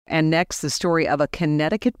And next, the story of a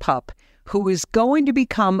Connecticut pup who is going to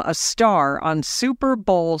become a star on Super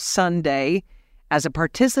Bowl Sunday as a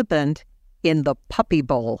participant in the Puppy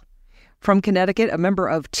Bowl. From Connecticut, a member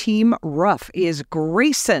of Team Rough is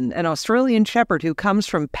Grayson, an Australian Shepherd who comes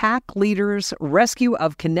from Pack Leaders Rescue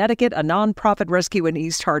of Connecticut, a nonprofit rescue in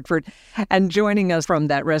East Hartford. And joining us from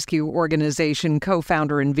that rescue organization,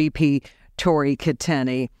 co-founder and VP Tori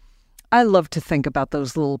Cateni. I love to think about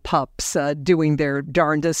those little pups doing their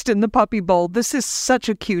darndest in the Puppy Bowl. This is such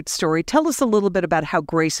a cute story. Tell us a little bit about how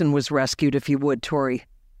Grayson was rescued, if you would, Tori.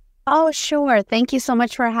 Oh, sure. Thank you so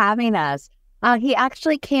much for having us. He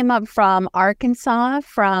actually came up from Arkansas,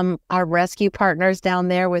 from our rescue partners down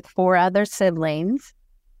there with 4 other siblings.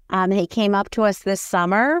 He came up to us this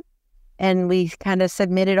summer, and we kind of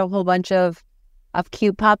submitted a whole bunch of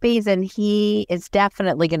cute puppies, and he is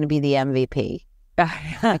definitely going to be the MVP.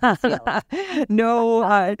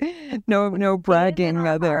 No bragging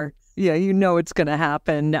there. Yeah, you know it's going to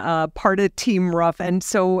happen. Part of Team Rough. And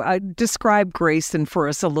so describe Grayson for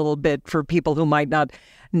us a little bit for people who might not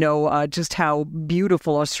know just how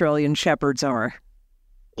beautiful Australian Shepherds are.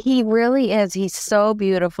 He really is. He's so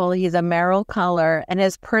beautiful. He's a merle color, and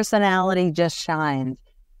his personality just shines.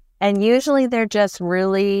 And usually they're just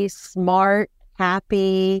really smart,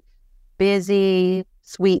 happy, busy,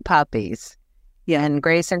 sweet puppies. Yeah, and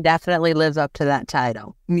Grayson definitely lives up to that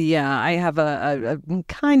title. Yeah, I have a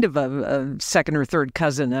kind of a second or third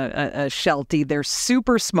cousin, a Sheltie. They're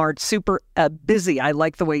super smart, super busy. I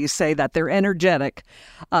like the way you say that. They're energetic,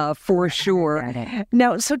 for sure.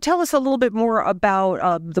 Now, so tell us a little bit more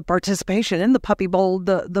about the participation in the Puppy Bowl.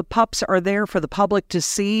 The pups are there for the public to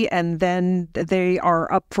see, and then they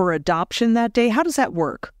are up for adoption that day. How does that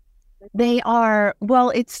work? They are, well,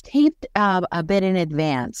 it's taped a bit in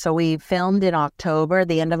advance. So we filmed in October,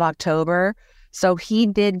 the end of October. So he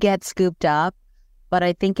did get scooped up, but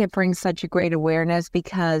I think it brings such a great awareness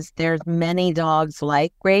because there's many dogs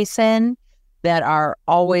like Grayson that are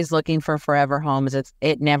always looking for forever homes.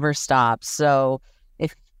 It never stops. So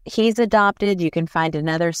if he's adopted, you can find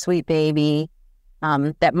another sweet baby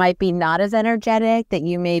that might be not as energetic, that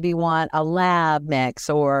you maybe want a lab mix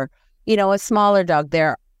or, a smaller dog.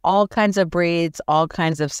 There all kinds of breeds, all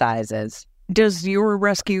kinds of sizes. Does your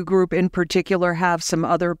rescue group in particular have some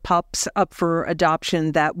other pups up for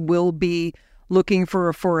adoption that will be looking for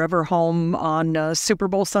a forever home on Super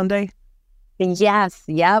Bowl Sunday? Yes.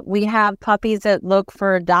 Yep. We have puppies that look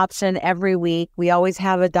for adoption every week. We always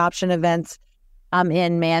have adoption events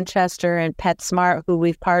in Manchester and PetSmart, who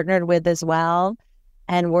we've partnered with as well.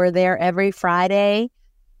 And we're there every Friday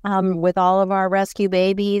with all of our rescue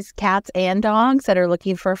babies, cats and dogs that are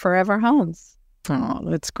looking for forever homes. Oh,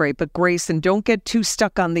 that's great. But Grayson, don't get too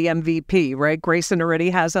stuck on the MVP, right? Grayson already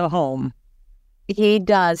has a home. He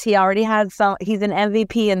does. He already has he's an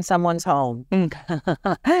MVP in someone's home.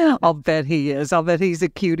 I'll bet he is. I'll bet he's a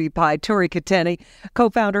cutie pie. Tori Cateni,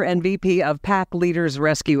 co-founder and VP of Pack Leaders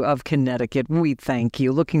Rescue of Connecticut. We thank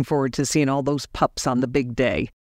you. Looking forward to seeing all those pups on the big day.